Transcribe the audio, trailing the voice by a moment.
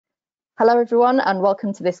Hello everyone and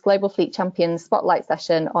welcome to this Global Fleet Champions Spotlight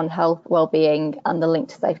session on health, wellbeing and the link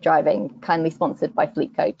to safe driving, kindly sponsored by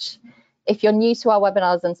Fleet Coach. If you're new to our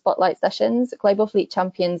webinars and Spotlight sessions, Global Fleet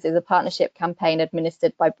Champions is a partnership campaign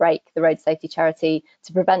administered by Break, the road safety charity,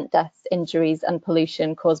 to prevent deaths, injuries and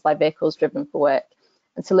pollution caused by vehicles driven for work.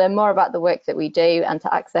 And to learn more about the work that we do and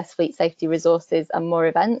to access fleet safety resources and more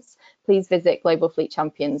events, please visit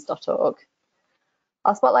globalfleetchampions.org.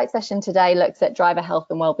 Our Spotlight session today looks at driver health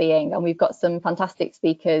and wellbeing, and we've got some fantastic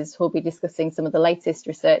speakers who will be discussing some of the latest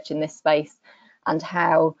research in this space and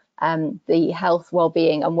how the health,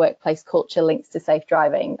 wellbeing and workplace culture links to safe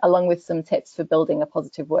driving, along with some tips for building a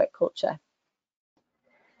positive work culture.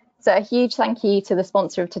 So a huge thank you to the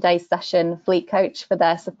sponsor of today's session, Fleet Coach, for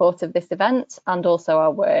their support of this event and also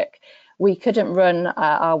our work. We couldn't run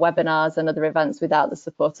our webinars and other events without the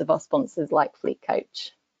support of our sponsors like Fleet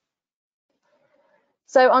Coach.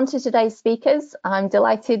 So on to today's speakers. I'm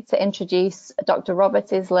delighted to introduce Dr. Robert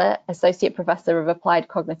Isler, Associate Professor of Applied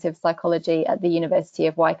Cognitive Psychology at the University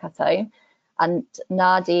of Waikato, and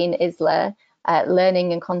Nadine Isler,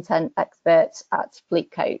 Learning and Content Expert at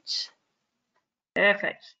Fleet Coach.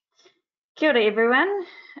 Perfect. Kia ora everyone.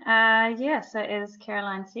 So as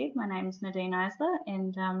Caroline said, my name is Nadine Isler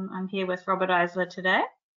and I'm here with Robert Isler today.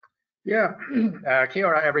 Yeah, kia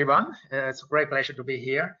ora everyone. It's a great pleasure to be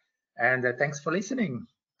here. And thanks for listening.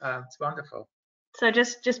 It's wonderful. So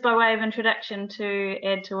just by way of introduction, to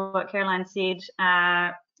add to what Caroline said,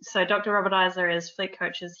 so Dr. Robert Isler is Fleet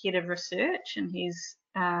Coach's head of research and he's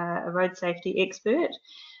a road safety expert.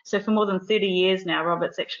 So for more than 30 years now,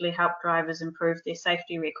 Robert's actually helped drivers improve their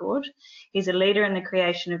safety record. He's a leader in the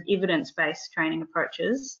creation of evidence-based training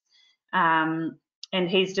approaches, and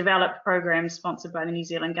he's developed programs sponsored by the New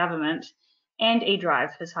Zealand government. And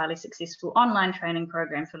eDrive, his highly successful online training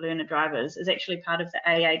program for learner drivers, is actually part of the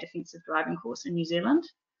AA Defensive Driving course in New Zealand.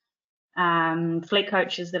 Fleet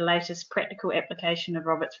Coach is the latest practical application of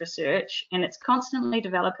Robert's research, and it's constantly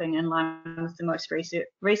developing in line with the most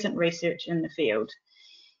recent research in the field.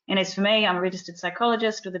 And as for me, I'm a registered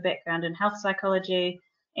psychologist with a background in health psychology,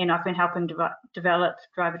 and I've been helping develop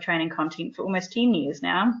driver training content for almost 10 years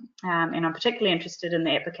now, and I'm particularly interested in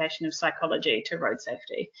the application of psychology to road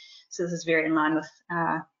safety. So this is very in line with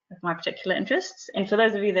my particular interests. And for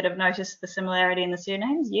those of you that have noticed the similarity in the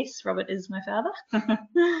surnames, yes, Robert is my father.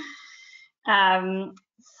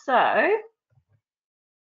 So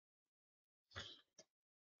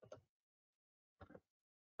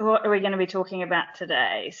what are we going to be talking about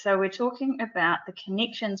today? So we're talking about the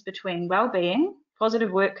connections between well-being,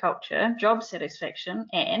 positive work culture, job satisfaction,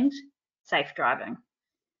 and safe driving.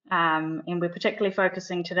 And we're particularly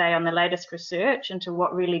focusing today on the latest research into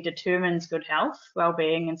what really determines good health,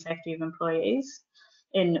 well-being, and safety of employees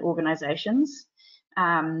in organisations.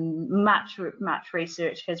 Much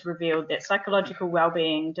research has revealed that psychological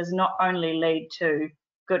well-being does not only lead to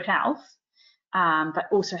good health, but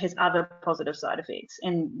also has other positive side effects,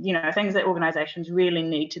 and things that organisations really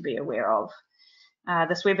need to be aware of.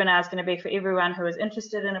 This webinar is going to be for everyone who is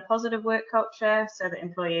interested in a positive work culture so that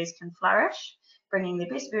employees can flourish, bringing the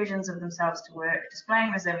best versions of themselves to work,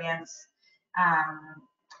 displaying resilience,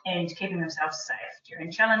 and keeping themselves safe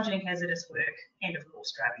during challenging, hazardous work and, of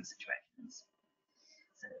course, driving situations.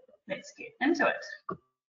 So let's get into it.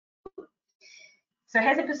 So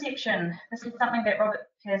hazard perception, this is something that Robert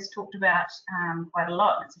has talked about quite a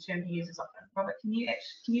lot. It's a term he uses often. Robert, can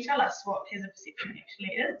you tell us what hazard perception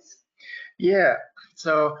actually is? Yeah,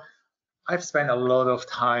 so I've spent a lot of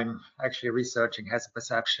time actually researching hazard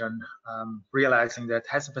perception, realizing that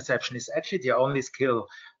hazard perception is actually the only skill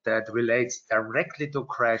that relates directly to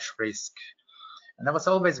crash risk. And I was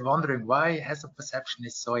always wondering why hazard perception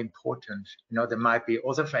is so important. There might be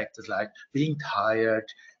other factors like being tired,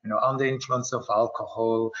 under influence of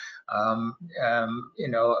alcohol,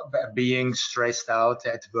 being stressed out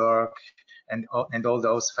at work, and all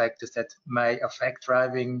those factors that may affect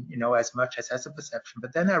driving, as much as hazard perception.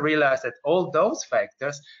 But then I realized that all those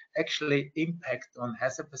factors actually impact on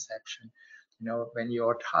hazard perception. When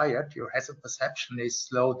you're tired, your hazard perception is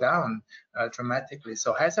slowed down dramatically.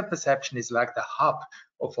 So hazard perception is like the hub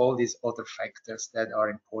of all these other factors that are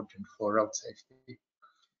important for road safety.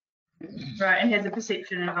 Right, and hazard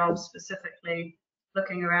perception involves specifically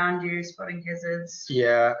looking around you, spotting hazards.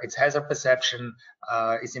 Yeah, it's hazard perception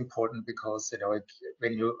is important because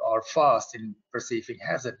when you are fast in perceiving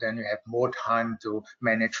hazard, then you have more time to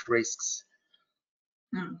manage risks.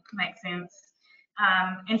 Makes sense.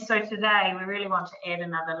 And so today we really want to add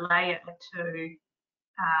another layer to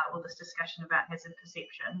all this discussion about hazard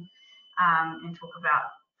perception and talk about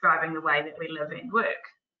driving the way that we live and work.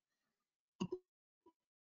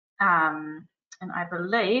 And I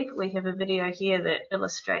believe we have a video here that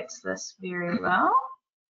illustrates this very well.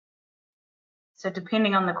 So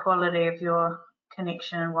depending on the quality of your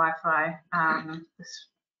connection and Wi-Fi,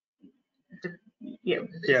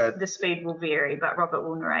 the speed will vary, but Robert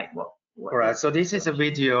will narrate what all right, so this is a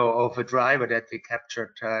video of a driver that we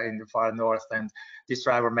captured in the far north, and this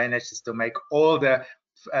driver manages to make all the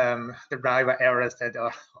driver errors that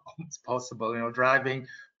are almost possible, you know, driving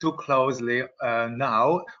too closely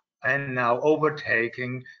now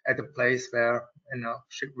overtaking at a place where, you know,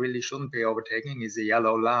 really shouldn't be overtaking is a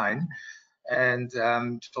yellow line, and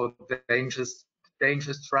so dangerous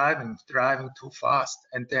driving too fast,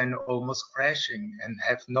 and then almost crashing, and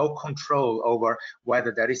have no control over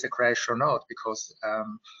whether there is a crash or not, because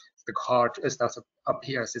the car just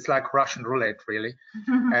appears. It's like Russian roulette, really.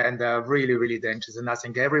 And really dangerous. And I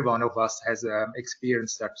think every one of us has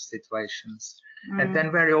experienced such situations. And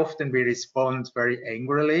then very often we respond very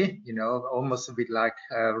angrily, you know, almost a bit like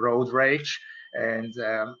road rage.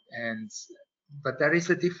 But there is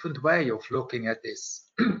a different way of looking at this.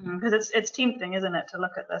 Because it's tempting, isn't it, to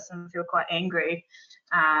look at this and feel quite angry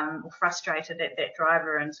or frustrated at that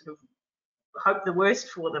driver and sort of hope the worst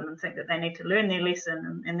for them and think that they need to learn their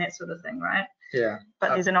lesson and that sort of thing, right? Yeah.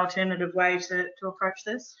 But there's an alternative way to approach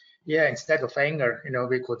this. Yeah, instead of anger, you know,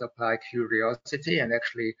 we could apply curiosity and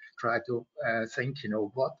actually try to think, you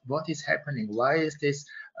know, what is happening? Why is this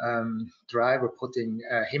driver putting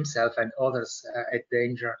himself and others at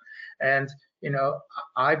danger? And, you know,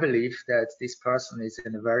 I believe that this person is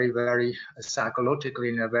in a very psychologically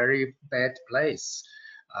in a very bad place.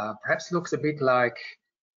 Perhaps looks a bit like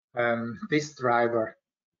this driver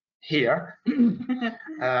here.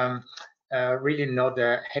 Really not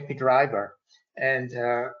a happy driver. And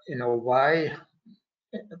you know, why?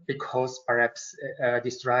 Because perhaps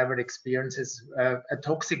this driver experiences a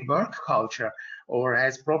toxic work culture, or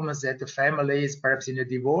has problems at the family, is perhaps in a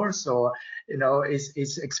divorce, or, you know,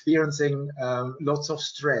 is experiencing lots of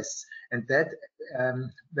stress, and that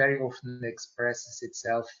very often expresses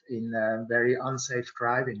itself in very unsafe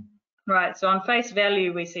driving. Right, so on face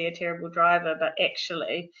value we see a terrible driver, but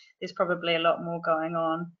actually there's probably a lot more going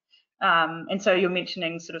on. And so you're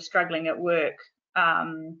mentioning sort of struggling at work.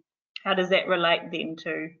 How does that relate then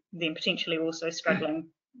to them potentially also struggling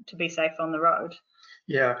to be safe on the road?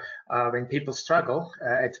 Yeah, when people struggle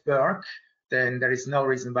at work, then there is no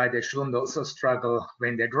reason why they shouldn't also struggle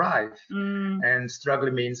when they drive. And struggle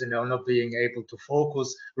means, you know, not being able to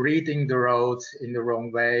focus, reading the road in the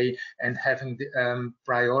wrong way, and having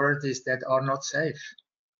priorities that are not safe.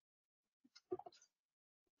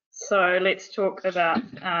 So let's talk about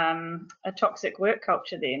a toxic work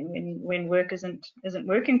culture then, when work isn't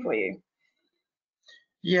working for you.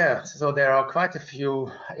 Yeah, so there are quite a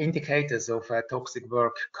few indicators of a toxic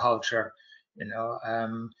work culture. You know,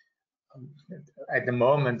 at the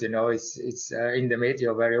moment, you know, it's in the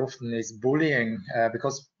media very often is bullying,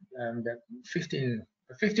 because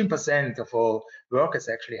 15% of all workers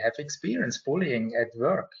actually have experienced bullying at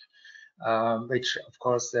work, which of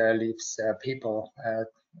course leaves people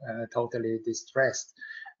totally distressed,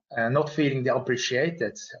 not feeling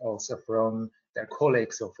appreciated also from their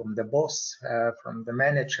colleagues or from the boss, from the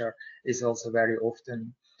manager, is also very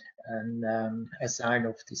often a sign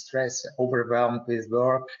of distress, overwhelmed with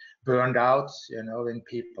work, burned out, you know, when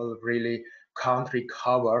people really can't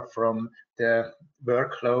recover from the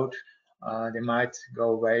workload. They might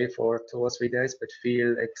go away for 2 or 3 days, but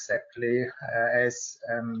feel exactly as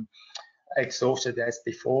exhausted as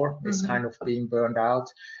before, this kind of being burned out.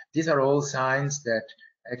 These are all signs that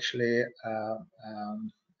actually are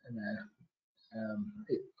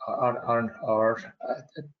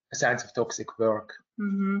signs of toxic work.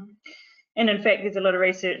 And in fact, there's a lot of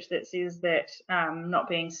research that says that not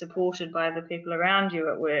being supported by the people around you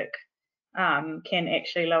at work can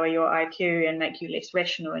actually lower your IQ and make you less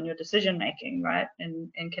rational in your decision making, right? And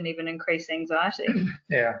can even increase anxiety.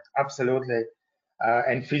 Yeah, absolutely.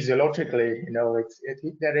 And physiologically, you know,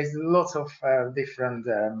 there is lots of different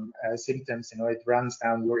symptoms. You know, it runs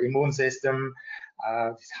down your immune system.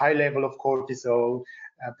 This high level of cortisol,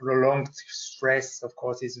 prolonged stress, of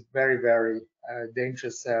course, is very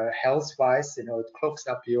dangerous health-wise. You know, it clogs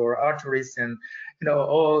up your arteries, and, you know,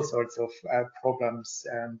 all sorts of problems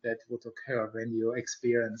that would occur when you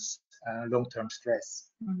experience long-term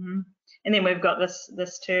stress. And then we've got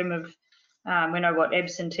this term of we know what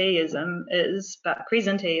absenteeism is, but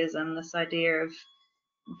presenteeism, this idea of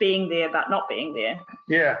being there but not being there.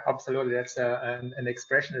 Yeah, absolutely. That's an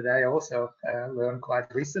expression that I also learned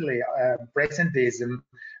quite recently. Presenteeism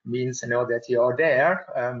means, you know, that you are there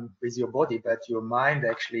with your body, but your mind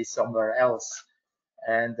actually is somewhere else.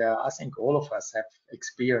 And I think all of us have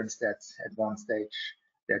experienced that at one stage,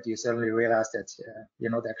 that you suddenly realize that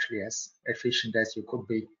you're not actually as efficient as you could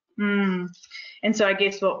be. And so I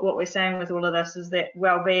guess what we're saying with all of this is that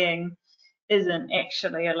well-being isn't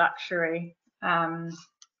actually a luxury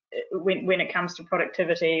when it comes to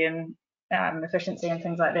productivity and efficiency and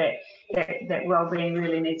things like that. That well-being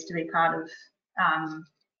really needs to be part of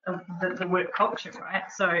the work culture, right?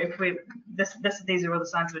 So if these are all the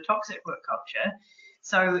signs of a toxic work culture.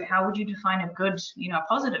 So how would you define a good,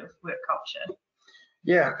 positive work culture?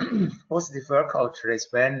 Yeah, positive work culture is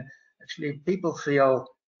when actually people feel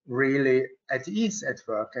really at ease at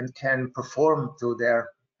work and can perform to their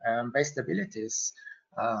best abilities.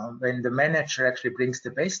 When the manager actually brings the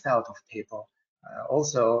best out of people,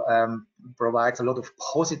 also provides a lot of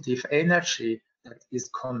positive energy that is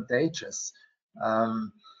contagious.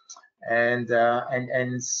 And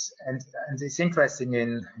it's interesting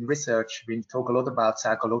in research, we talk a lot about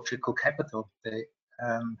psychological capital. They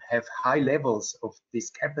have high levels of this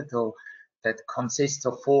capital that consists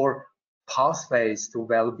of 4 pathways to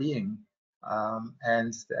well-being.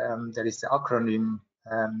 There is the acronym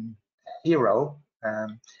HERO,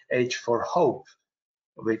 H for hope,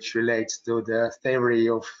 which relates to the theory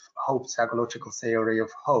of hope, psychological theory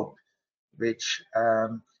of hope, which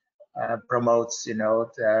promotes,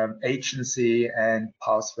 the agency and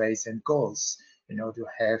pathways and goals. To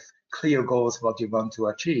have clear goals, what you want to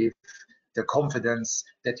achieve, the confidence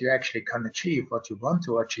that you actually can achieve what you want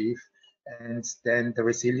to achieve, and then the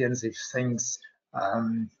resilience if things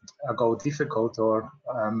go difficult or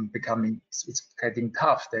it's getting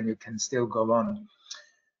tough, then you can still go on.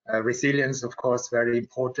 Resilience, of course, very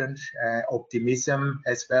important. Optimism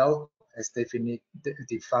as well, as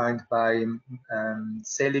defined by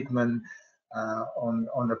Seligman,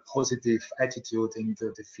 on a positive attitude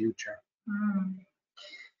into the future.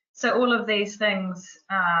 So all of these things,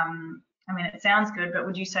 it sounds good, but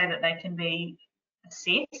would you say that they can be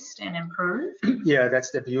assessed and improved? Yeah,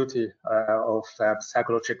 that's the beauty of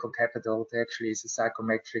psychological capital. It actually is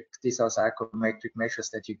these are psychometric measures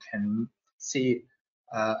that you can see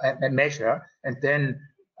and measure, and then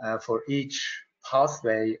for each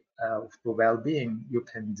pathway to well-being, you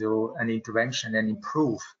can do an intervention and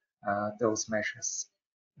improve those measures.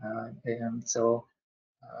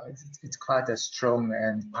 It's quite a strong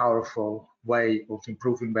and powerful way of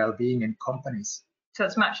improving well-being in companies. So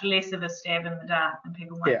it's much less of a stab in the dark than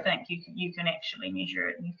people might think. You can actually measure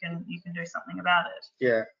it, and you can do something about it.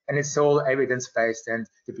 Yeah, and it's all evidence-based, and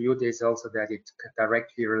the beauty is also that it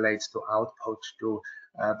directly relates to output, to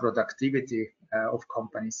productivity of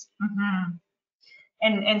companies.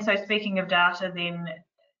 And so speaking of data, then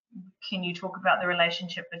can you talk about the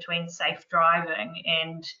relationship between safe driving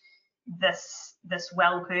and this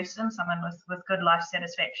well person, someone with good life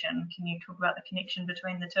satisfaction? Can you talk about the connection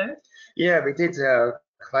between the two? Yeah, we did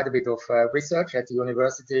quite a bit of research at the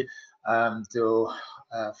university to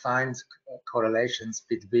find correlations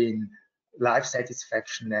between life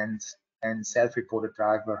satisfaction and self-reported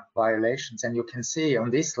driver violations. And you can see on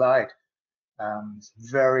this slide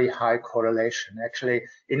very high correlation. Actually,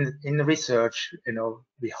 in the research,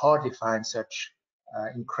 we hardly find such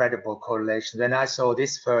incredible correlation. When I saw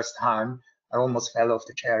this first time, I almost fell off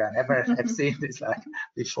the chair. I never have seen this like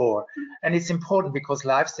before. And it's important because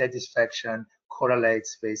life satisfaction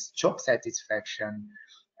correlates with job satisfaction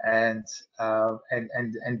and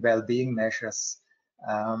well-being measures.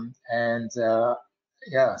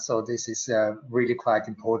 Yeah, so this is really quite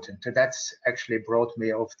important. So that's actually brought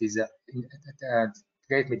me off this,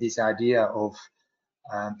 gave me this idea of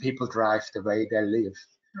people drive the way they live.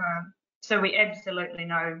 Right. So we absolutely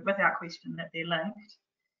know without question that they're linked.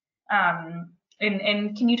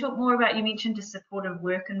 And can you talk more about, you mentioned a supportive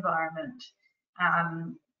work environment.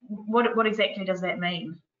 What exactly does that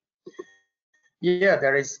mean? Yeah,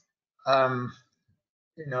 there is,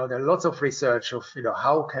 there are lots of research of,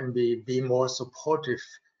 how can we be more supportive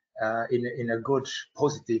in a good,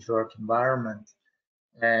 positive work environment.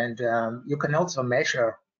 And you can also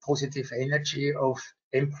measure positive energy of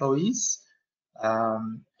employees.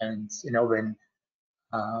 And, when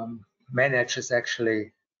managers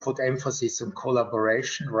actually put emphasis on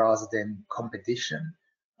collaboration rather than competition,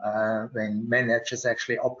 when managers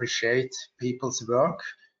actually appreciate people's work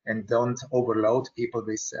and don't overload people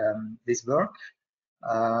with work,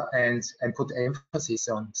 and put emphasis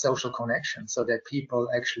on social connection so that people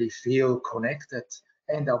actually feel connected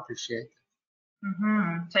and appreciated.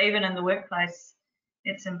 So even in the workplace,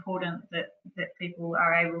 it's important that people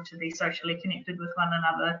are able to be socially connected with one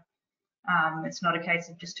another. It's not a case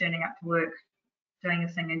of just turning up to work. doing a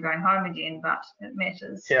thing and going home again, but it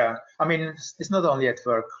matters. Yeah, I mean, it's not only at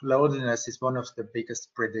work. Loneliness is one of the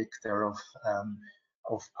biggest predictor of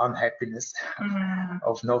unhappiness,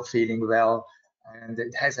 of not feeling well, and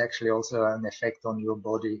it has actually also an effect on your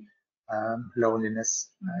body. Loneliness.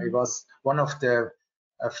 It was one of the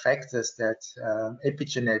factors that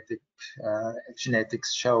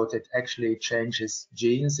genetics showed that actually changes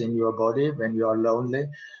genes in your body when you are lonely,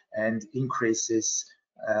 and increases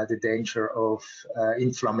the danger of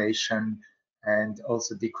inflammation, and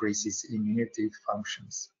also decreases immunity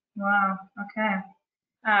functions. Wow, okay.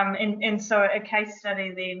 And so a case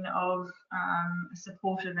study then of a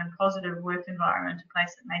supportive and positive work environment, a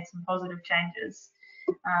place that made some positive changes.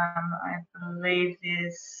 I believe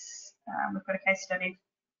there's, we've got a case study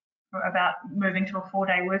about moving to a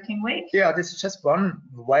 4-day working week. Yeah, this is just one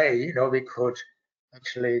way, you know, we could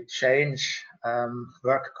actually change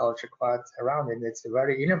work culture quite around, and it's a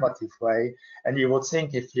very innovative way. And you would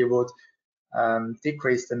think if you would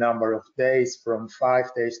decrease the number of days from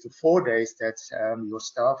 5 days to 4 days, that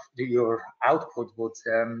your output would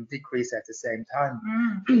decrease at the same time,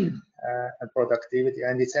 and productivity.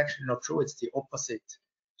 And it's actually not true, it's the opposite,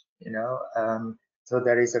 you know. So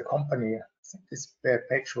there is a company, this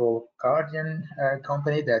Perpetual Guardian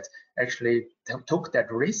company, that actually took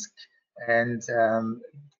that risk and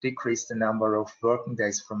decreased the number of working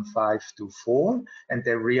days from 5 to 4, and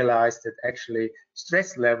they realized that actually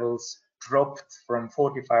stress levels dropped from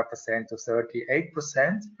 45% to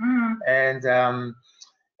 38%, and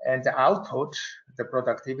the output, the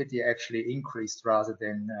productivity, actually increased rather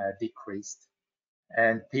than decreased,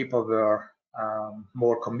 and people were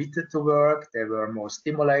more committed to work, they were more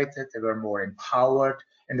stimulated, they were more empowered,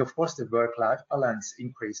 and of course the work-life balance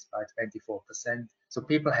increased by 24%. So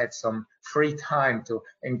people had some free time to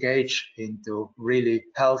engage into really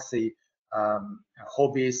healthy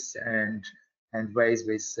hobbies and ways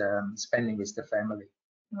with spending with the family.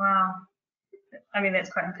 Wow. I mean, that's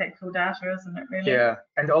quite impactful data, isn't it, really? Yeah,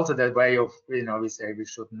 and also that way of, you know, we say we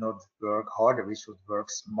should not work harder, we should work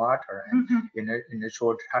smarter, and in a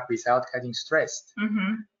short, without getting stressed.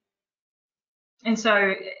 And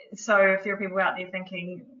so if there are people out there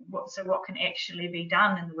thinking, what can actually be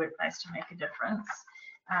done in the workplace to make a difference?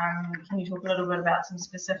 Can you talk a little bit about some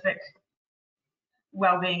specific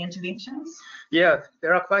wellbeing interventions? Yeah,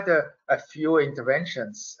 there are quite a few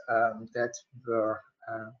interventions that are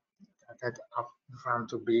found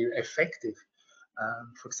to be effective.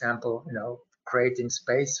 For example, you know, creating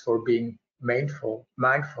space for being mindful,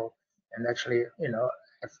 and actually, you know,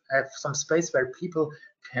 have some space where people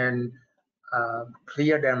can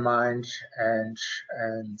clear their mind and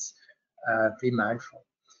be mindful,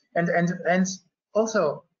 and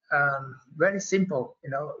also very simple, you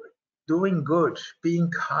know, doing good,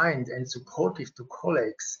 being kind and supportive to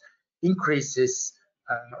colleagues increases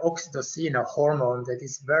oxytocin, a hormone that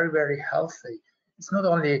is very, very healthy. It's not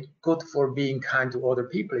only good for being kind to other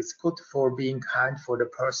people, it's good for being kind for the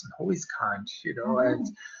person who is kind, you know. And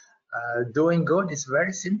doing good is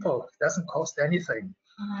very simple, it doesn't cost anything.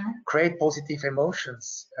 Create positive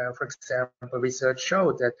emotions. For example, research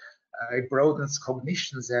showed that it broadens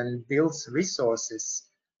cognitions and builds resources.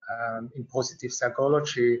 In positive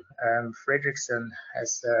psychology, Fredrickson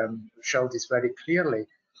has showed this very clearly,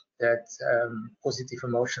 that positive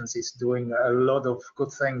emotions is doing a lot of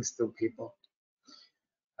good things to people.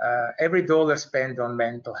 Every dollar spent on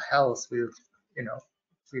mental health will, you know,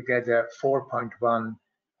 we get a 4.1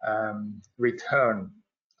 return.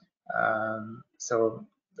 So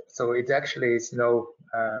it actually is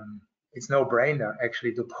it's no brainer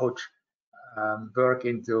actually to put work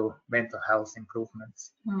into mental health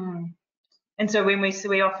improvements. And so when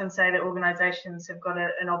we often say that organisations have got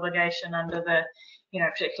an obligation under the, you know,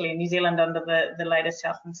 particularly in New Zealand under the latest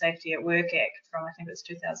Health and Safety at Work Act from, I think it's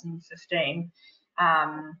 2015.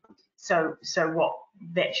 So what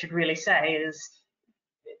that should really say is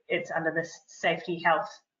it's under the safety, health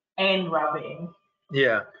and wellbeing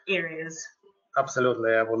areas.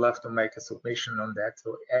 Absolutely, I would love to make a submission on that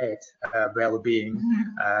to add well-being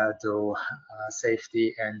to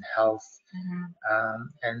safety and health,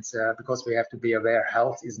 and because we have to be aware,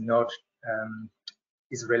 health is not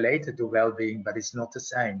is related to well-being, but it's not the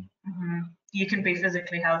same. You can be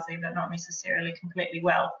physically healthy, but not necessarily completely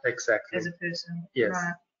well. Exactly. As a person. Yes.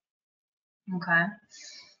 Right. Okay.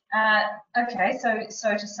 Okay,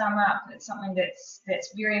 so to sum up, it's something that's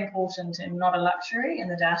very important and not a luxury,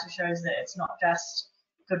 and the data shows that it's not just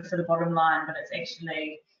good for the bottom line, but it's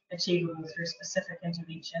actually achievable through specific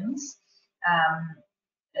interventions.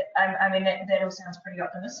 I mean, that all sounds pretty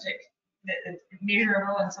optimistic. That it's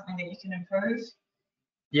measurable and something that you can improve.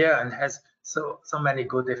 Yeah, and has so many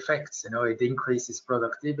good effects. It increases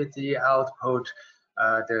productivity, output.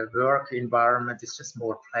 The work environment is just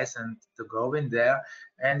more pleasant to go in there,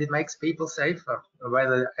 and it makes people safer,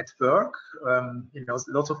 whether at work.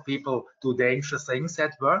 Lots of people do dangerous things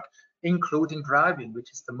at work, including driving,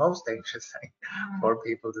 which is the most dangerous thing for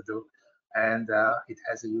people to do, and it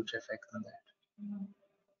has a huge effect on that.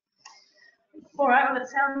 All right, well, it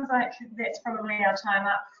sounds like that's probably our time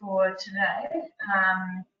up for today.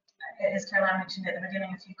 As Caroline mentioned at the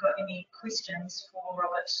beginning, if you've got any questions for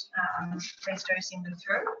Robert, please do send them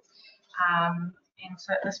through. And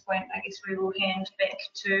so at this point, I guess we will hand back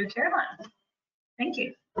to Caroline. Thank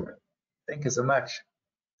you. Thank you so much.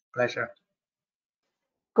 Pleasure.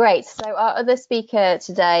 Great. So our other speaker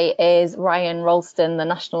today is Ryan Ralston, the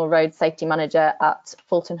National Road Safety Manager at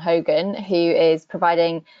Fulton Hogan, who is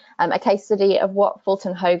providing a case study of what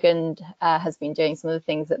Fulton Hogan has been doing, some of the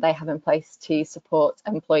things that they have in place to support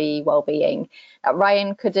employee wellbeing.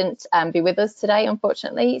 Ryan couldn't be with us today,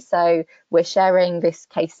 unfortunately, so we're sharing this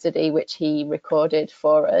case study which he recorded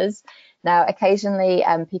for us. Now, occasionally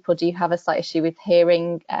people do have a slight issue with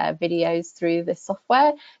hearing videos through this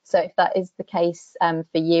software. So if that is the case for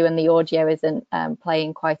you and the audio isn't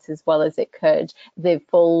playing quite as well as it could, the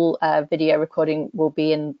full video recording will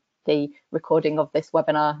be in the recording of this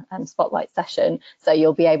webinar spotlight session. So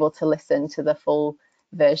you'll be able to listen to the full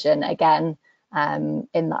version again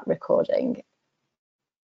in that recording.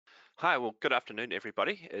 Hi, well, good afternoon,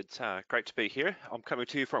 everybody. It's great to be here. I'm coming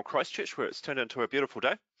to you from Christchurch, where it's turned into a beautiful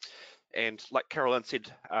day. And like Caroline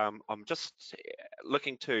said, I'm just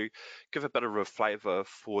looking to give a bit of a flavour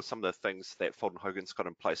for some of the things that Fulton Hogan's got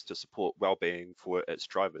in place to support wellbeing for its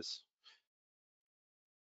drivers.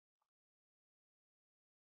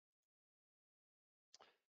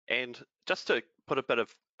 And just to put a bit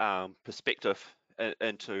of perspective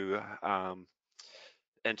into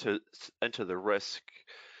the risk.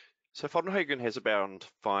 So Fulton Hogan has about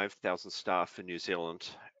 5,000 staff in New Zealand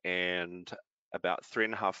and about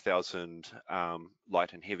 3,500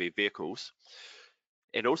 light and heavy vehicles.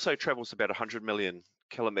 It also travels about 100 million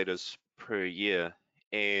kilometers per year.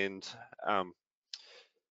 And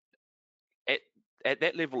at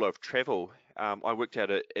that level of travel, I worked out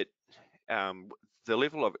the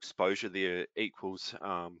level of exposure there equals,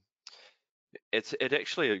 it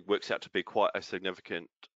actually works out to be quite a significant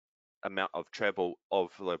amount of travel of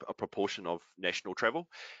a proportion of national travel.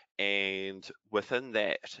 And within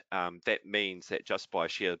that, that means that just by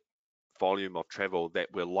sheer volume of travel that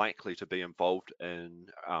we're likely to be involved in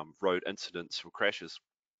road incidents or crashes.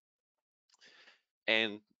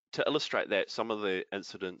 And to illustrate that, some of the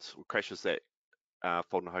incidents or crashes that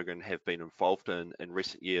Fulton Hogan have been involved in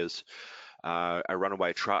recent years, a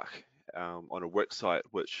runaway truck on a work site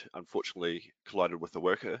which unfortunately collided with a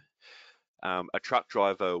worker. A truck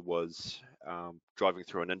driver was driving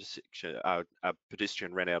through an intersection. A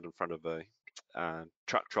pedestrian ran out in front of a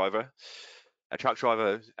truck driver. A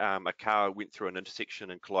car went through an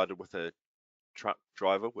intersection and collided with a truck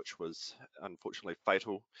driver, which was unfortunately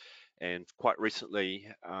fatal. And quite recently,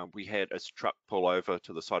 we had a truck pull over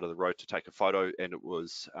to the side of the road to take a photo, and it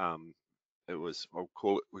was we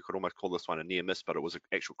could almost call this one a near miss, but it was an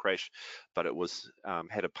actual crash. But it was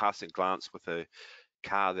had a passing glance with a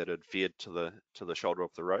car that had veered to the shoulder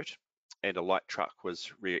of the road, and a light truck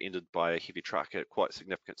was rear-ended by a heavy truck at quite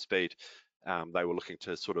significant speed. They were looking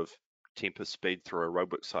to sort of temper speed through a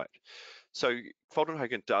roadwork site. So Fulton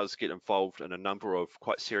Hogan does get involved in a number of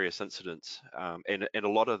quite serious incidents, and a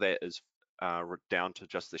lot of that is down to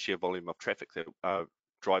just the sheer volume of traffic that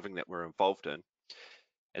driving that we're involved in.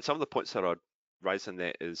 And some of the points that I'd raise in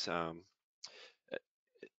that is a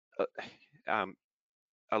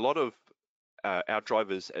lot of our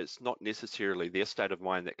drivers, it's not necessarily their state of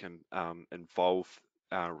mind that can involve,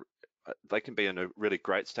 they can be in a really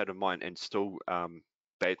great state of mind and still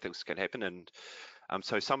bad things can happen. And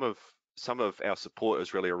so some of our support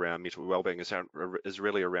is really around mental wellbeing, is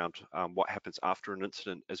really around what happens after an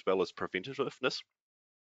incident as well as preventativeness.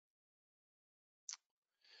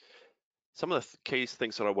 Some of the key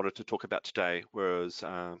things that I wanted to talk about today was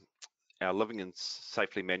our Living in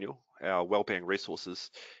Safely manual, our wellbeing resources,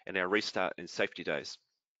 and our restart and safety days.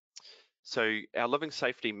 So our Living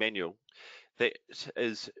Safety manual, that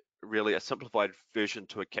is really a simplified version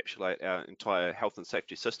to encapsulate our entire health and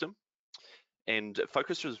safety system. And it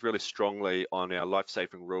focuses really strongly on our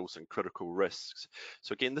life-saving rules and critical risks.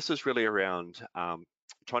 So again, this is really around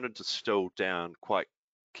trying to distill down quite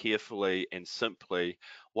carefully and simply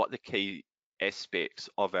what the key aspects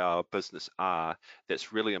of our business are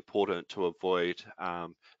that's really important to avoid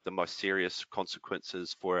the most serious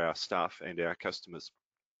consequences for our staff and our customers.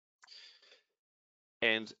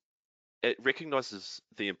 And it recognises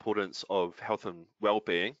the importance of health and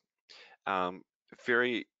well-being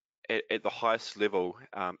very at the highest level.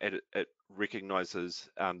 It recognises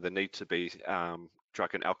the need to be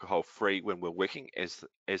drug and alcohol free when we're working as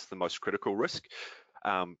the most critical risk.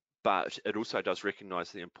 But it also does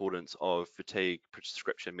recognise the importance of fatigue,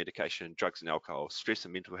 prescription medication, drugs and alcohol, stress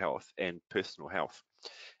and mental health, and personal health.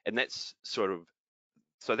 And that's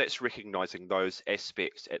so that's recognising those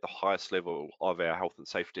aspects at the highest level of our health and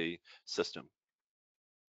safety system.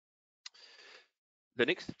 The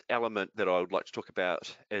next element that I would like to talk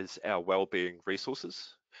about is our wellbeing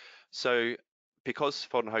resources. So because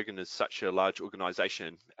Hogan is such a large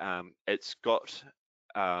organisation, it's got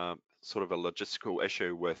sort of a logistical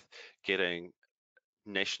issue with getting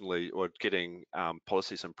nationally or getting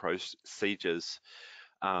policies and procedures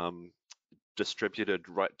distributed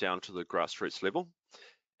right down to the grassroots level.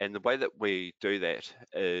 And the way that we do that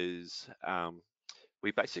is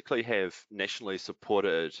we basically have nationally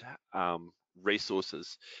supported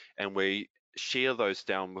resources, and we share those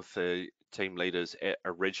down with the team leaders at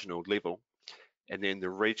a regional level, and then the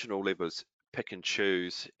regional levels pick and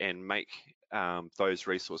choose and make those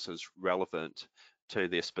resources relevant to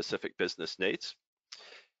their specific business needs.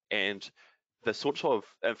 And the sort of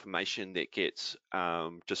information that gets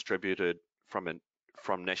distributed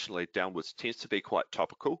from nationally downwards tends to be quite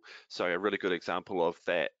topical. So a really good example of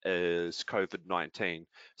that is COVID-19.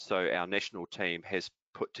 So our national team has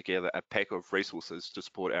put together a pack of resources to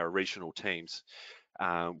support our regional teams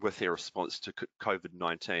with their response to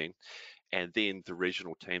COVID-19. And then the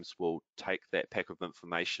regional teams will take that pack of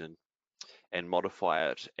information and modify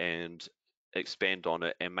it and expand on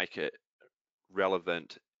it and make it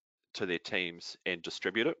relevant to their teams and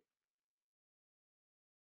distribute it.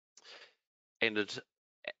 And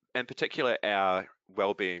in particular, our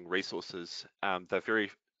wellbeing resources, they're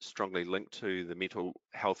very strongly linked to the Mental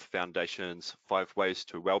Health Foundation's 5 Ways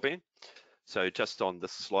to Wellbeing. So just on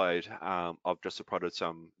this slide, I've just provided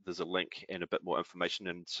there's a link and a bit more information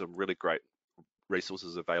and some really great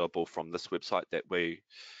resources available from this website that we,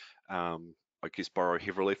 I guess, borrow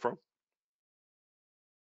heavily from.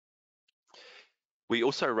 We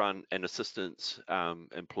also run an assistance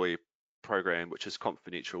employee program, which is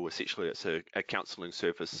confidential. Essentially, it's a counselling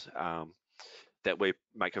service that we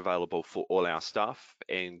make available for all our staff,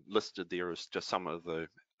 and listed there is just some of the,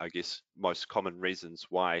 I guess, most common reasons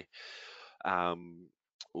why,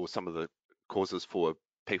 or some of the causes for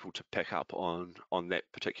people to pick up on that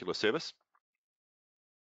particular service.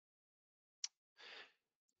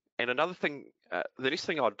 And another thing, the next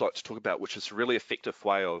thing I'd like to talk about, which is a really effective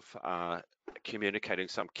way of communicating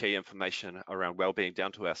some key information around wellbeing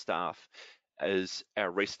down to our staff, is our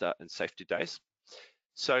restart and safety days.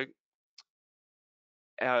 So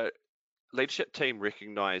our leadership team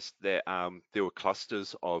recognised that there were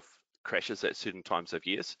clusters of crashes at certain times of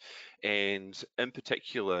years, and in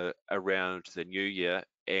particular around the new year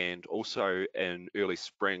and also in early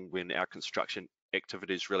spring when our construction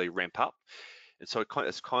activities really ramp up. And so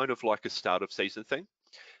it's kind of like a start of season thing.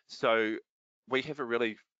 So we have a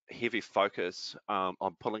really heavy focus on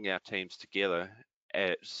pulling our teams together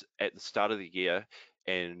at the start of the year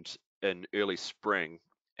and in early spring,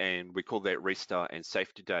 and we call that restart and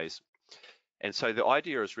safety days. And so the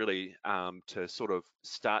idea is really to sort of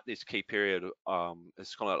start this key period,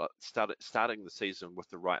 it's kind of like starting the season with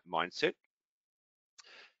the right mindset.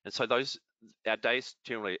 And so our days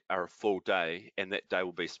generally are a full day, and that day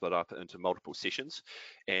will be split up into multiple sessions.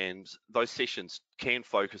 And those sessions can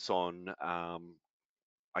focus on,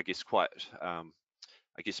 I guess,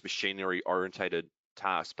 machinery orientated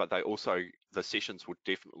tasks, but the sessions would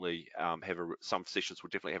definitely some sessions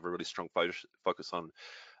would definitely have a really strong focus on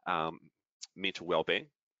mental well-being.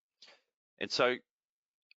 And so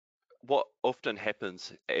what often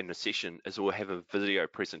happens in a session is we'll have a video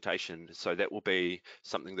presentation. So that will be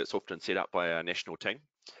something that's often set up by our national team.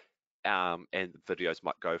 And the videos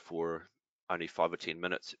might go for only 5 or 10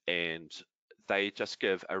 minutes, and they just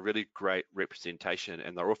give a really great representation,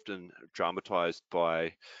 and they're often dramatized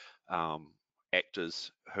by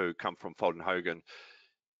actors who come from Hogan,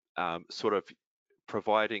 sort of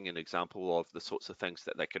providing an example of the sorts of things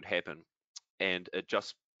that could happen. And it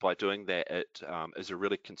just, by doing that, it is a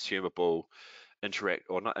really consumable,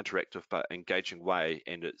 not interactive, but engaging way,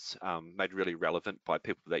 and it's made really relevant by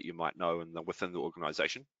people that you might know within the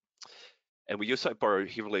organization. And we also borrow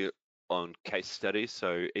heavily on case studies,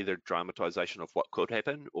 so either dramatization of what could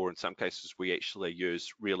happen, or in some cases we actually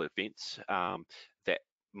use real events that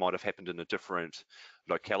might have happened in a different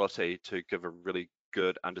locality to give a really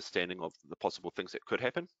good understanding of the possible things that could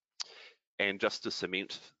happen. And just to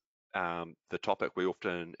cement the topic,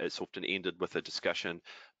 it's often ended with a discussion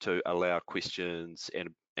to allow questions and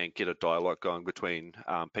get a dialogue going between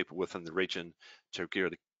people within the region to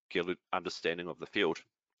get an understanding of the field.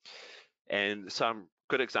 And some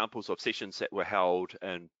good examples of sessions that were held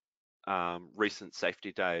in recent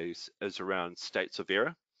safety days is around states of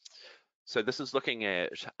error. So this is looking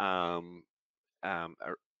at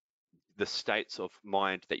the states of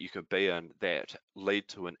mind that you could be in that lead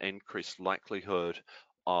to an increased likelihood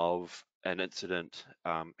of an incident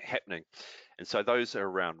happening. And so those are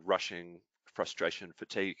around rushing, frustration,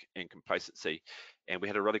 fatigue, and complacency. And we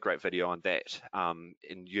had a really great video on that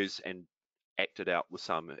and acted out with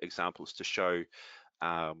some examples to show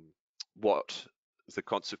what the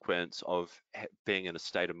consequence of being in a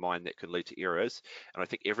state of mind that can lead to errors. And I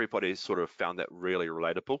think everybody sort of found that really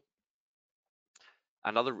relatable.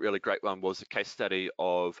 Another really great one was a case study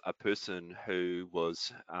of a person who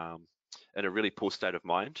was in a really poor state of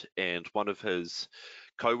mind, and one of his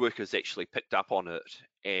co-workers actually picked up on it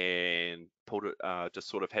and pulled it, just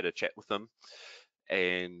sort of had a chat with him.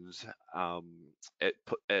 And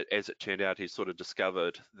as it turned out, he sort of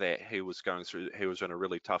discovered that he was in a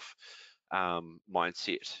really tough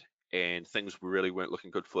mindset, and things really weren't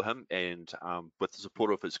looking good for him. And with the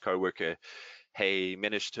support of his co-worker, they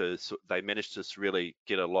managed to really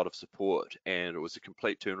get a lot of support, and it was a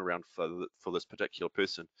complete turnaround for this particular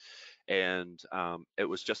person. And it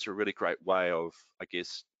was just a really great way of, I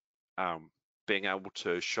guess, being able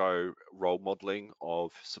to show role modeling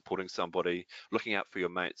of supporting somebody, looking out for your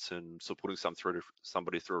mates, and supporting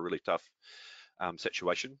somebody through a really tough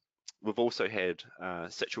situation. We've also had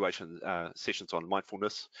sessions on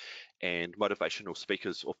mindfulness, and motivational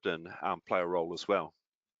speakers often play a role as well.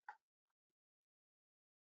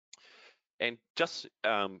 And just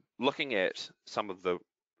looking at some of the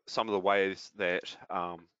ways that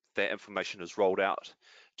that information is rolled out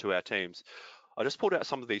to our teams, I just pulled out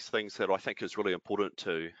some of these things that I think is really important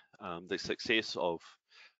to the success of,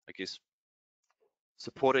 I guess,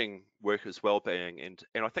 supporting workers' well-being.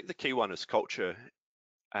 And I think the key one is culture.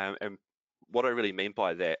 And what I really mean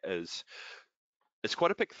by that is it's quite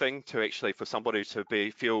a big thing to actually for somebody to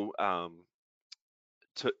feel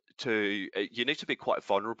you need to be quite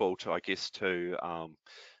vulnerable to, I guess, to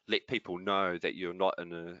let people know that you're not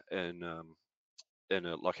in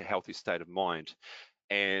a like a healthy state of mind.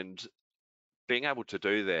 And being able to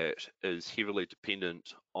do that is heavily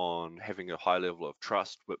dependent on having a high level of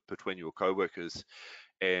trust between your co-workers,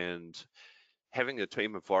 and having a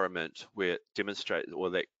team environment where it demonstrates or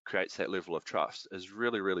that creates that level of trust is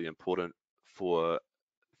really, really important for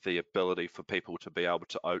the ability for people to be able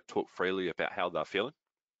to talk freely about how they're feeling.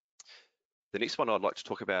 The next one I'd like to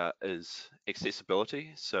talk about is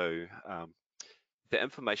accessibility. So the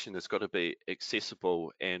information has got to be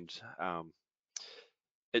accessible, and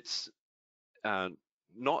it's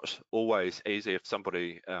not always easy if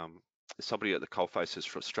somebody at the coalface is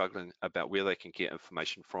struggling about where they can get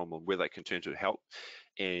information from and where they can turn to help.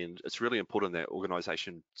 And it's really important that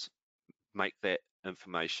organisations make that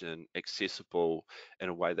information accessible in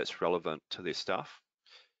a way that's relevant to their staff,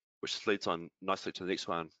 which leads on nicely to the next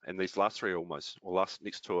one. And these last three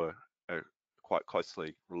next two are quite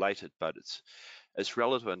closely related, but it's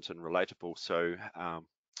relevant and relatable. So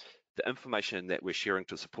the information that we're sharing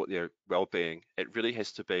to support their well-being, it really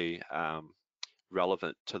has to be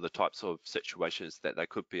relevant to the types of situations that they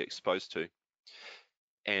could be exposed to,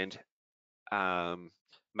 and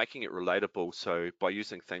making it relatable. So by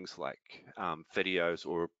using things like videos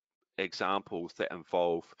or examples that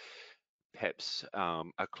involve perhaps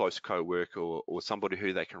a close co-worker or somebody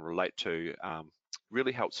who they can relate to,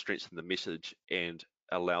 really helps strengthen the message and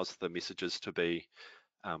allows the messages to be,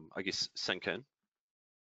 I guess, sink in.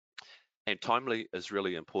 And timely is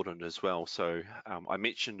really important as well. So I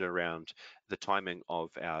mentioned around the timing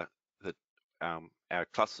of our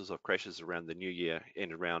clusters of crashes around the new year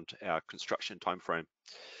and around our construction timeframe.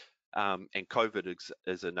 And COVID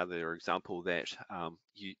is another example that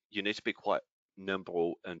you need to be quite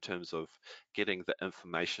nimble in terms of getting the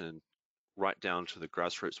information right down to the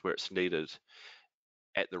grassroots where it's needed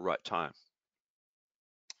at the right time.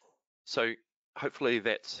 So hopefully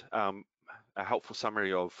that's a helpful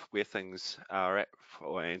summary of where things are at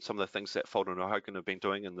and some of the things that Folden and Hogan have been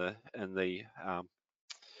doing in the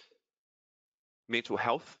mental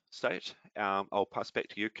health state. I'll pass back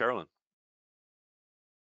to you, Carolyn.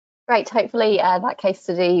 Great. Hopefully that case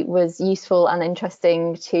study was useful and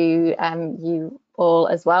interesting to you all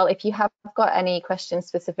as well. If you have got any questions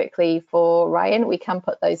specifically for Ryan, we can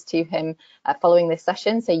put those to him following this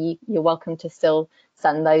session. So you're welcome to still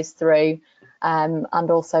send those through. And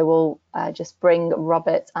also we'll just bring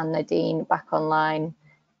Robert and Nadine back online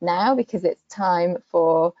now because it's time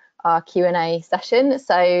for our Q&A session.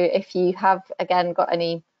 So if you have, again, got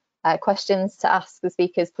any questions to ask the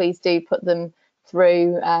speakers, please do put them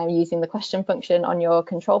through using the question function on your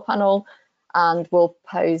control panel, and we'll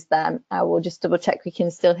pose them. We'll just double check we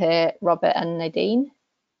can still hear Robert and Nadine.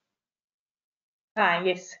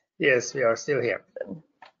 Yes. Yes, we are still here.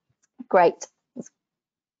 Great. It's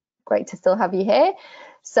great to still have you here.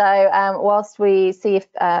 So whilst we see if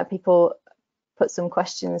people put some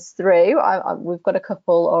questions through, we've got a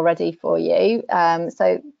couple already for you.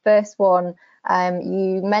 So first one,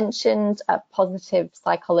 you mentioned positive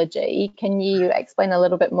psychology. Can you explain a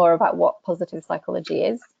little bit more about what positive psychology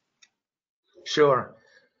is? Sure.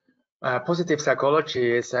 Positive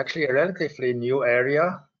psychology is actually a relatively new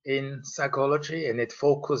area in psychology, and it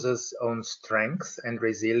focuses on strength and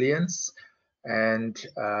resilience, and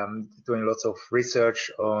doing lots of research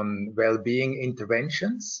on well-being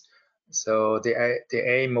interventions. So the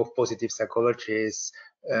aim of positive psychology is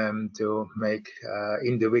to make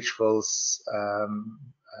individuals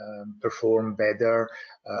perform better,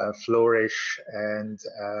 flourish, and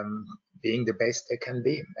being the best they can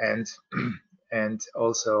be, and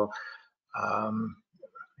also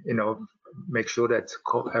make sure that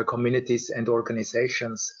communities and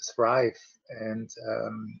organizations thrive and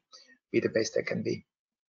be the best they can be.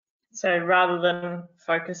 So rather than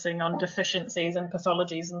focusing on deficiencies and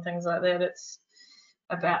pathologies and things like that, it's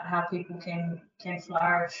about how people can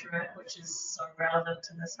flourish through it, which is so relevant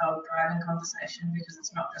to this whole driving conversation, because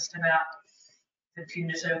it's not just about the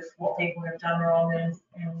punitive, what people have done wrong and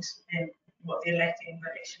what they're lacking,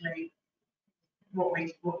 but actually what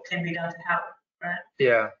can be done to help, right?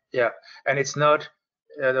 Yeah, and it's not.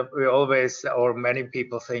 We always, or many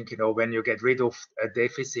people think, when you get rid of a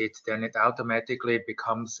deficit, then it automatically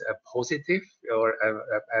becomes a positive or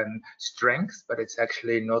a strength, but it's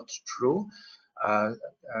actually not true.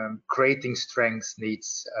 Creating strength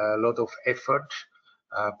needs a lot of effort.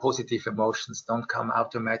 Positive emotions don't come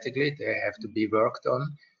automatically; they have to be worked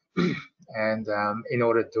on, and in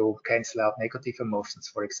order to cancel out negative emotions,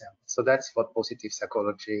 for example. So that's what positive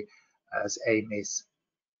psychology as aim is.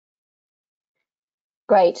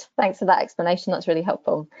 Great, thanks for that explanation. That's really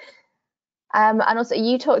helpful. And also,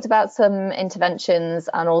 you talked about some interventions,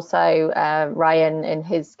 and also Ryan in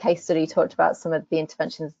his case study talked about some of the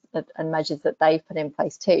interventions and measures that they've put in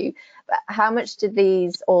place too. But how much do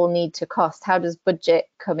these all need to cost? How does budget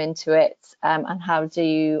come into it, and how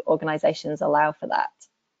do organisations allow for that?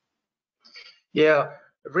 Yeah,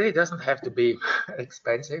 it really doesn't have to be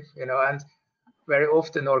expensive, and very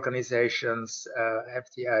often organizations have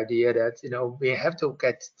the idea that we have to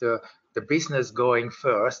get the business going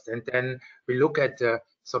first, and then we look at the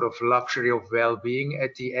sort of luxury of well-being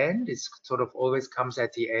at the end. It sort of always comes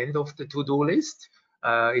at the end of the to-do list.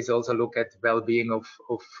 Is also look at well-being of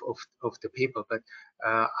the people, but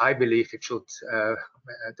I believe it should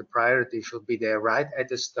the priority should be there right at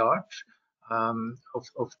the start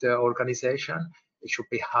of the organization. It should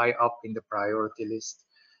be high up in the priority list.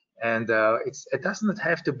 And it doesn't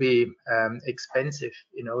have to be expensive,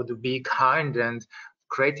 to be kind and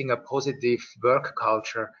creating a positive work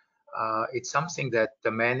culture. It's something that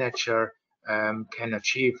the manager can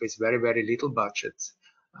achieve with very, very little budget.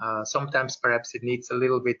 Sometimes perhaps it needs a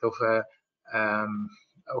little bit of a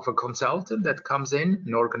consultant that comes in,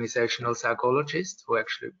 an organizational psychologist who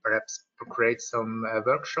actually perhaps creates some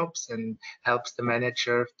workshops and helps the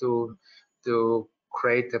manager to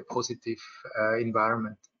create a positive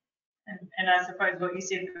environment. And I suppose what you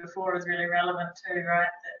said before is really relevant too, right?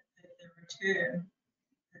 That the return,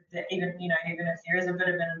 that even if there is a bit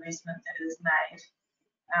of an investment that is made,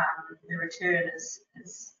 the return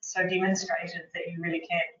is so demonstrated that you really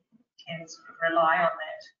can sort of rely on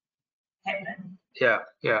that happening.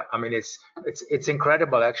 Yeah. I mean, it's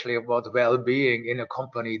incredible actually what well-being in a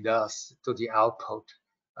company does to the output,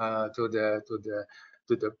 to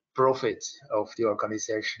the profit of the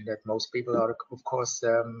organization that most people are, of course,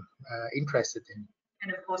 interested in.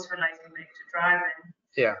 And of course, relating back to driving,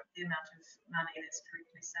 the amount of money that's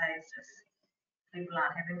directly saved if people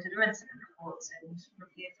aren't having to do incident reports and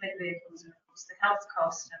repair fleet vehicles, and of course the health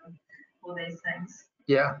cost and all these things.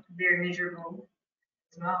 Yeah. Very measurable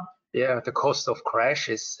as well. Yeah, the cost of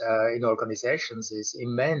crashes in organizations is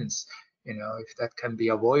immense. If that can be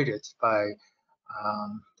avoided by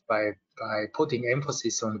putting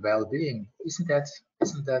emphasis on well-being, isn't that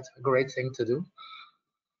a great thing to do?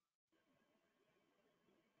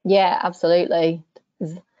 Yeah, absolutely.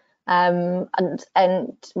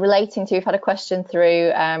 And relating to, we've had a question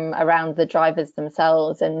through around the drivers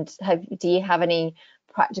themselves, and do you have any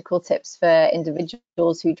practical tips for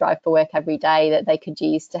individuals who drive for work every day that they could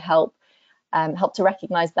use to help help to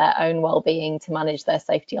recognise their own well-being to manage their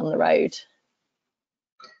safety on the road?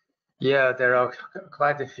 Yeah, there are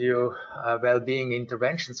quite a few well-being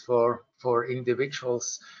interventions for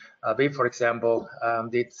individuals. We, for example,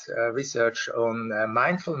 did research on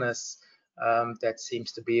mindfulness that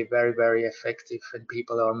seems to be very, very effective, and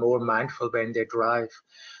people are more mindful when they drive.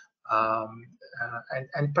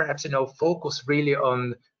 And perhaps, focus really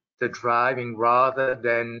on the driving rather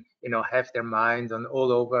than, have their mind on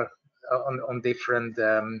all over on different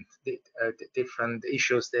different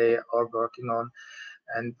issues they are working on,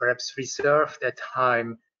 and perhaps reserve that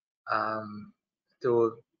time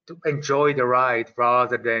to enjoy the ride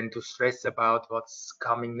rather than to stress about what's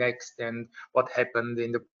coming next and what happened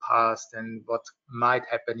in the past and what might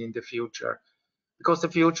happen in the future. Because the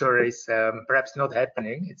future is perhaps not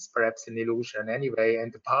happening, it's perhaps an illusion anyway,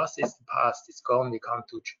 and the past is the past, it's gone, we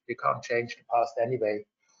can't change the past anyway.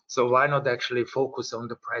 So why not actually focus on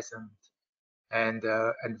the present and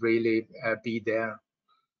really be there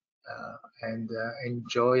and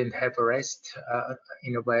enjoy and have a rest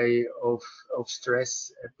in a way of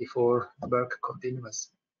stress before work continues.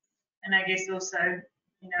 And I guess also,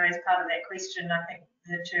 as part of that question, I think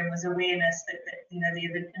the term was awareness, that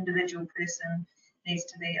the individual person needs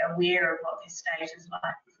to be aware of what their state is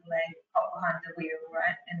like before they hop behind the wheel,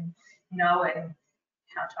 right? And knowing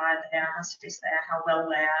how tired they are, how stressed they are, how well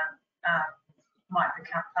they are, might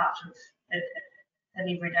become part of an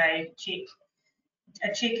everyday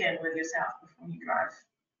check-in with yourself before you drive.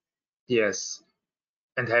 Yes,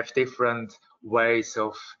 and have different ways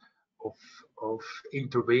of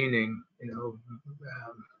intervening.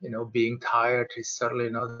 Being tired is certainly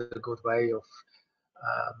not a good way of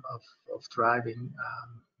driving,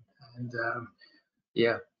 and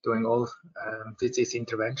yeah, doing all these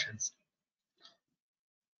interventions.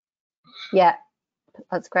 Yeah,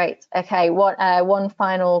 that's great. Okay, one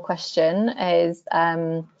final question is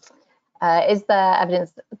there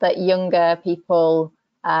evidence that younger people,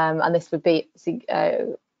 and this would be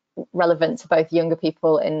relevant to both younger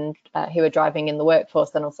people who are driving in the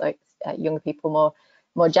workforce and also younger people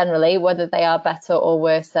more generally, whether they are better or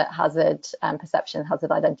worse at hazard perception,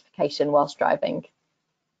 hazard identification whilst driving?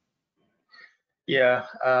 Yeah,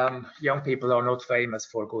 young people are not famous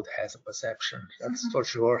for good hazard perception, that's for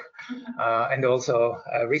sure, and also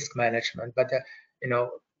risk management. But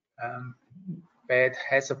bad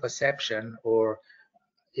hazard perception or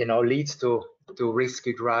leads to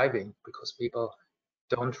risky driving because people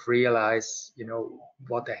don't realize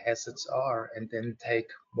what the hazards are and then take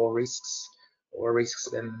more risks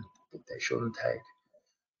than they shouldn't take.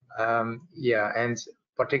 Yeah, and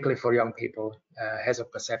particularly for young people,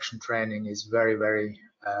 hazard perception training is very, very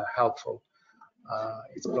helpful.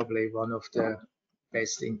 It's probably one of the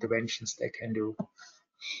best interventions they can do.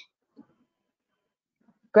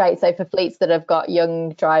 Great. So for fleets that have got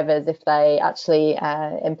young drivers, if they actually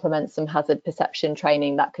implement some hazard perception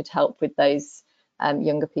training, that could help with those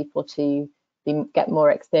younger people to get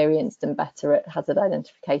more experienced and better at hazard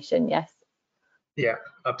identification. Yes. Yeah,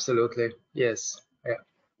 absolutely. Yes. Yeah.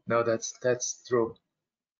 No, that's true.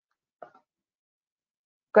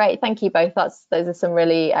 Great, thank you both. Those are some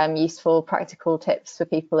really useful practical tips for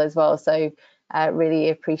people as well. So really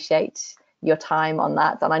appreciate your time on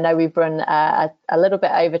that. And I know we've run a little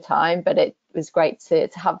bit over time, but it was great to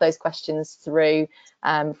have those questions through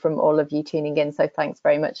from all of you tuning in. So thanks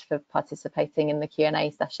very much for participating in the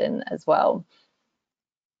Q&A session as well.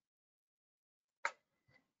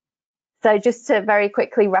 So just to very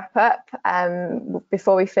quickly wrap up,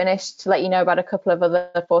 before we finish, to let you know about a couple of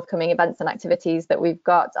other forthcoming events and activities that we've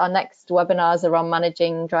got. Our next webinars are on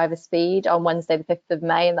managing driver speed on Wednesday the 5th of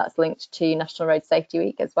May, and that's linked to National Road Safety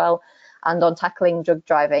Week as well, and on tackling drug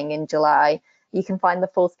driving in July. You can find the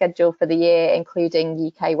full schedule for the year, including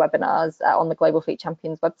UK webinars, on the Global Fleet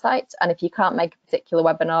Champions website. And if you can't make a particular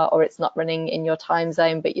webinar or it's not running in your time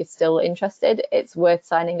zone, but you're still interested, it's worth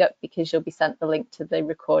signing up because you'll be sent the link to the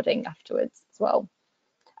recording afterwards as well.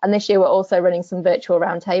 And this year we're also running some virtual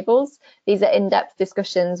roundtables. These are in-depth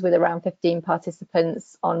discussions with around 15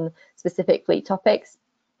 participants on specific fleet topics.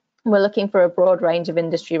 We're looking for a broad range of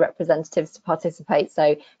industry representatives to participate.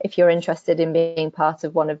 So if you're interested in being part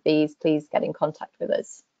of one of these, please get in contact with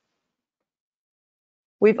us.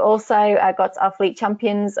 We've also got our Fleet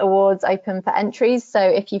Champions Awards open for entries. So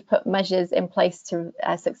if you've put measures in place to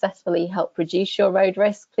successfully help reduce your road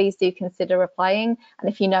risk, please do consider applying.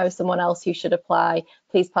 And if you know someone else who should apply,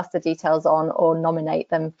 please pass the details on or nominate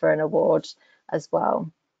them for an award as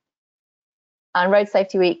well. And Road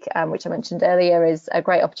Safety Week, which I mentioned earlier, is a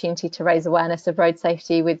great opportunity to raise awareness of road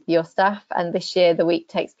safety with your staff. And this year, the week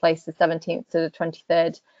takes place the 17th to the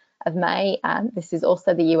 23rd of May. And this is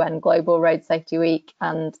also the UN Global Road Safety Week,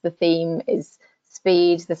 and the theme is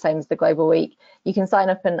speed, the same as the Global Week. You can sign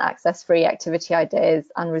up and access free activity ideas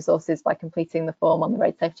and resources by completing the form on the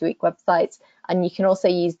Road Safety Week website. And you can also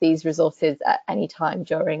use these resources at any time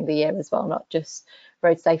during the year as well, not just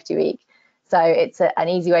Road Safety Week. So it's an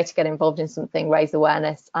easy way to get involved in something, raise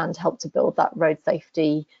awareness and help to build that road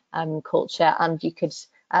safety culture. And you could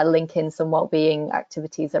link in some wellbeing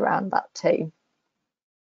activities around that too.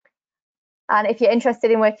 And if you're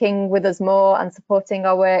interested in working with us more and supporting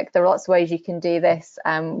our work, there are lots of ways you can do this.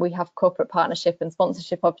 We have corporate partnership and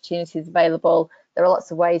sponsorship opportunities available. There are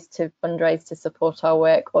lots of ways to fundraise to support our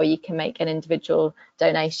work, or you can make an individual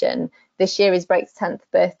donation. This year is Break's 10th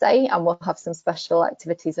birthday, and we'll have some special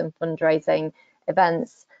activities and fundraising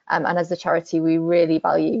events. And as a charity, we really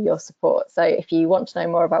value your support. So if you want to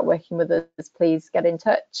know more about working with us, please get in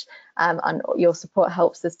touch. And your support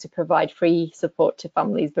helps us to provide free support to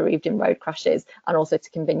families bereaved in road crashes, and also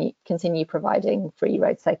to continue providing free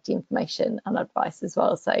road safety information and advice as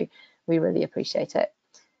well. So we really appreciate it.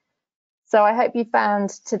 So I hope you found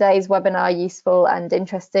today's webinar useful and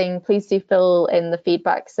interesting. Please do fill in the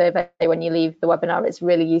feedback survey when you leave the webinar. It's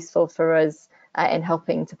really useful for us in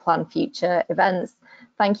helping to plan future events.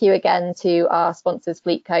 Thank you again to our sponsors,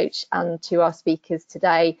 Fleet Coach, and to our speakers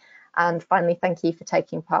today. And finally, thank you for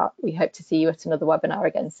taking part. We hope to see you at another webinar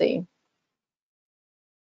again soon.